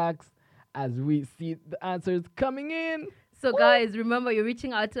Boy tracks as we see the answers coming in. So guys, remember you're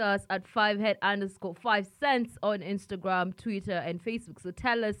reaching out to us at 5head_5cents on Instagram, Twitter, and Facebook. So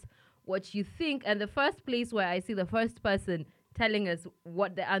tell us what you think. And the first place where I see the first person telling us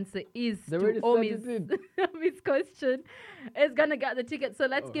what the answer is They to already Omi's, sent it Omi's question is gonna get the ticket. So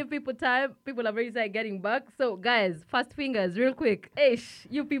let's give people time. People have already started getting back. So guys, fast fingers, real quick.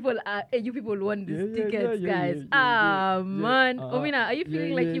 You people won these tickets, guys. Man. Omina, are you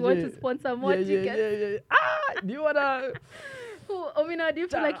feeling like you want to sponsor more tickets? Do you wanna? Omina, do you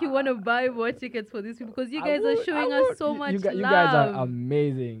feel like you want to buy more tickets for these people? Because you I guys would, are showing I us would. so much love. You guys are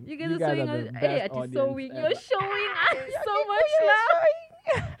amazing. You guys are showing are us. the Hey, best it is audience so weak. ever. You're showing us so much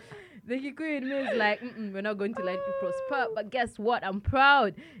love. The Kikuyu in me is like, we're not going to let you prosper. But guess what? I'm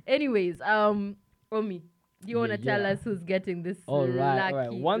proud. Anyways, Omi, do you want to tell us who's getting this all right.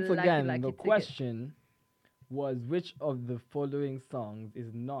 lucky, Once lucky, again, lucky the ticket? question was which of the following songs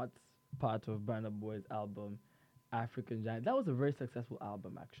is not part of Burna Boy's album African Giant? That was a very successful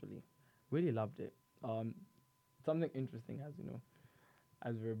album, actually. Really loved it. Something interesting, as you know,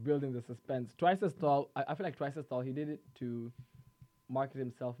 as we're building the suspense. Twice as Tall, I feel like Twice as Tall, he did it to market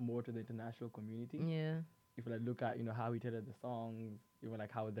himself more to the international community. Yeah. If you like look at, how he tailored the songs, even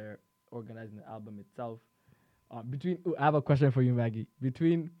like how they're organizing the album itself. I have a question for you, Maggie.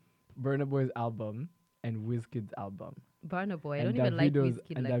 Between Burna Boy's album and Wizkid's album, Burna Boy. I and don't even like Davido's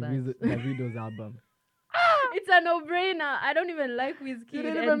Wizkid like that. Davido's album, It's a no-brainer. I don't even like you Wizkid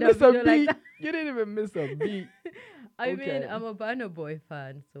didn't and even miss a Davido like beat. that. You didn't even miss a beat. I Okay. mean, I'm a Burna Boy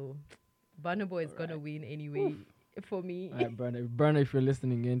fan, so Burna Boy is gonna win anyway for me. All right, Burner, if you're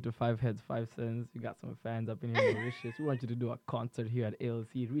listening in to Five Heads, Five Cents, you got some fans up in here, Mauritius. We want you to do a concert here at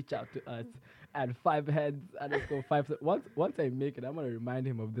ALC. Reach out to us at Five Heads _ 5 Cents. Once I make it, I'm gonna remind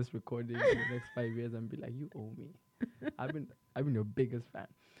him of this recording in the next 5 years and be like, "You owe me. I've been your biggest fan."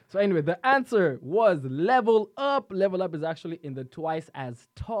 So anyway, the answer was Level Up. Level Up is actually in the Twice as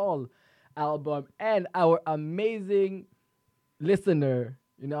Tall album, and our amazing listener,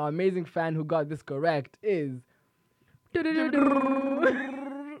 our amazing fan who got this correct is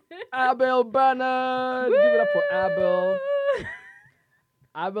Abel Bernard. Give it up for Abel.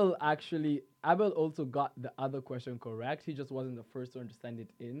 Abel also got the other question correct. He just wasn't the first to understand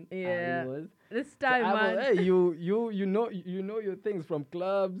it in. Yeah. He was. This So time, Abel, man. hey, you know your things from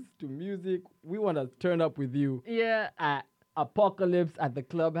clubs to music. We want to turn up with you Yeah. at Apocalypse at the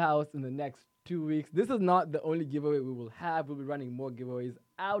Clubhouse in the next 2 weeks. This is not the only giveaway we will have. We'll be running more giveaways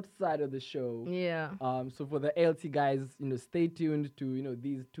outside of the show. Yeah. So for the ALT guys, stay tuned to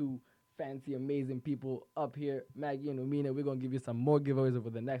these two fancy, amazing people up here, Maggie and Omina. We're gonna give you some more giveaways over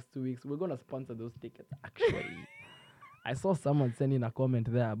the next 2 weeks. We're gonna sponsor those tickets. Actually, I saw someone sending a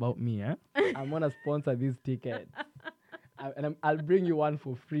comment there about me. I'm gonna sponsor these tickets, I'll bring you one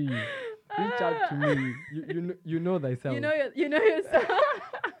for free. Reach out to me. You know thyself. You know yourself.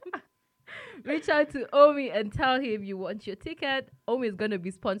 Reach out to Omi and tell him you want your ticket. Omi is going to be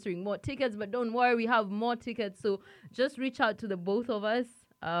sponsoring more tickets, but don't worry, we have more tickets. So just reach out to the both of us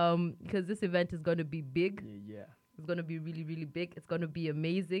because this event is going to be big. Yeah. It's going to be really, really big. It's going to be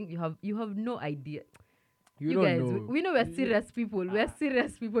amazing. You have no idea. You guys, don't know. we know we're serious people. We're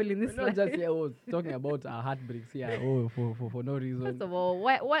serious people in this We're life. not just here talking about our heartbreaks here for no reason. First of all,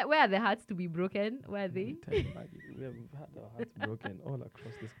 where are the hearts to be broken? Where are they? Tell you, Maggie, we have had our hearts broken all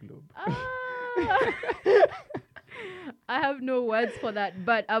across this globe. I have no words for that,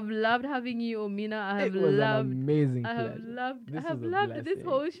 but I've loved having you, Omina. It was an amazing I pleasure. have This is a loved this blessing.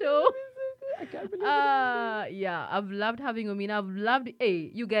 whole show. I can't believe it. Yeah, I've loved having Omina. I've loved. Hey,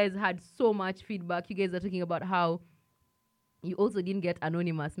 you guys had so much feedback. You guys are talking about how you also didn't get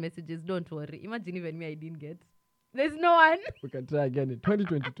anonymous messages. Don't worry. Imagine even me, I didn't get. There's no one. We can try again in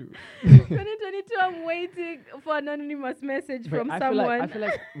 2022. 2022. I'm waiting for an anonymous message But from I someone. feel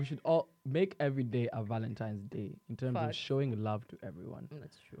like we should all make every day a Valentine's Day in terms of Facts. showing love to everyone.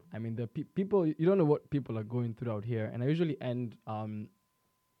 That's true. I mean, the people, you don't know what people are going through out here. And I usually end, when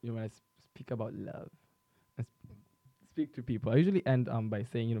I speak about love and speak to people, I usually end by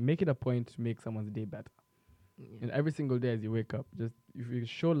saying, make it a point to make someone's day better. Yeah. Every single day as you wake up, just if you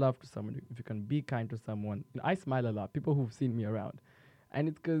show love to someone, if you can be kind to someone. I smile a lot. People who've seen me around, and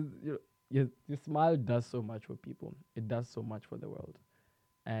it's because your smile does so much for people. It does so much for the world,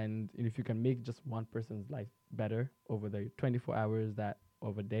 and if you can make just one person's life better over the 24 hours that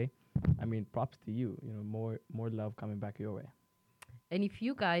of a day, I mean, props to you. More love coming back your way. And if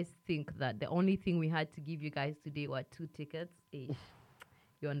you guys think that the only thing we had to give you guys today were 2 tickets, you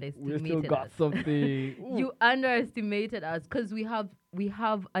We underestimated still got us. something. You underestimated us because we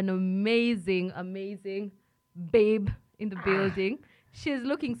have an amazing babe in the building. She's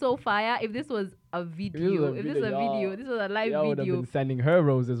looking so fire. If this was a video, this was a live Y'all would have video, been sending her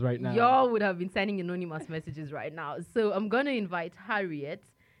roses right now. y'all would have been sending anonymous messages right now. So I'm gonna invite Harriet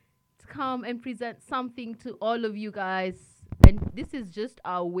to come and present something to all of you guys. And this is just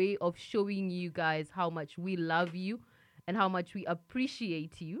our way of showing you guys how much we love you and how much we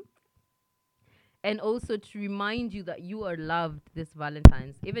appreciate you. And also to remind you that you are loved this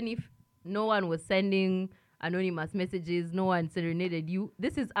Valentine's. Even if no one was sending anonymous messages, no one serenaded you.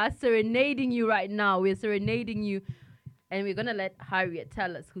 This is us serenading you right now. We're serenading you. And we're going to let Harriet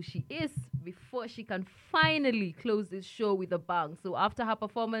tell us who she is before she can finally close this show with a bang. So after her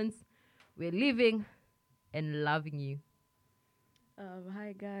performance, we're leaving and loving you.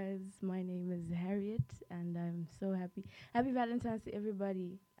 Hi guys, my name is Harriet and I'm so happy. Happy Valentine's to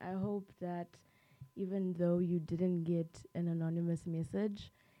everybody. I hope that even though you didn't get an anonymous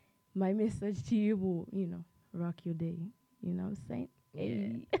message, my message to you will, rock your day. You know what I'm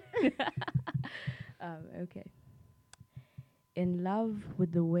saying? Yeah. Okay. In love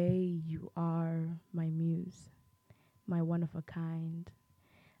with the way you are my muse, my one of a kind.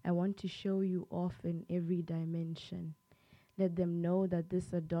 I want to show you off in every dimension. Let them know that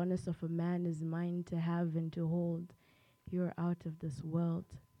this Adonis of a man is mine to have and to hold. You're out of this world.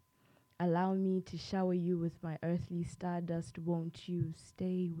 Allow me to shower you with my earthly stardust. Won't you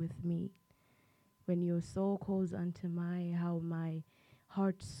stay with me? When your soul calls unto my, how my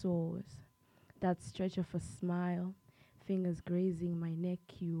heart soars. That stretch of a smile, fingers grazing my neck,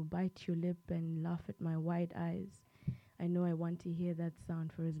 you bite your lip and laugh at my wide eyes. I know I want to hear that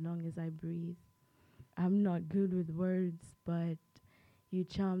sound for as long as I breathe. I'm not good with words, but you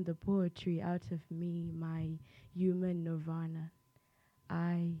charm the poetry out of me, my human nirvana.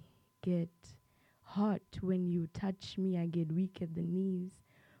 I get hot when you touch me, I get weak at the knees.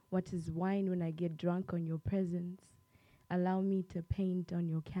 What is wine when I get drunk on your presence? Allow me to paint on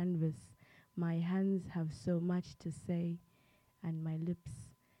your canvas. My hands have so much to say, and my lips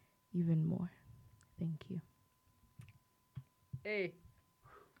even more. Thank you. Hey.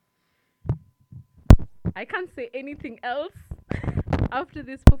 I can't say anything else after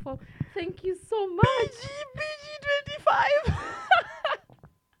this performance. Thank you so much. BG25.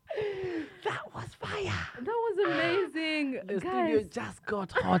 That was fire. That was amazing. The studio Guys, just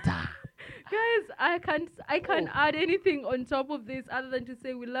got hotter. guys, I can't add anything on top of this other than to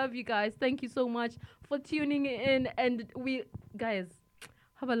say we love you guys. Thank you so much for tuning in, and we guys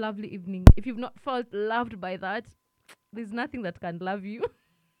have a lovely evening. If you've not felt loved by that, there's nothing that can love you.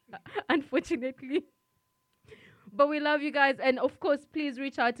 Unfortunately. But we love you guys, and of course, please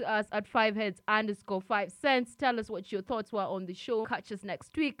reach out to us at 5heads_5 cents. Tell us what your thoughts were on the show. Catch us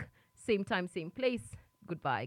next week, same time, same place. Goodbye.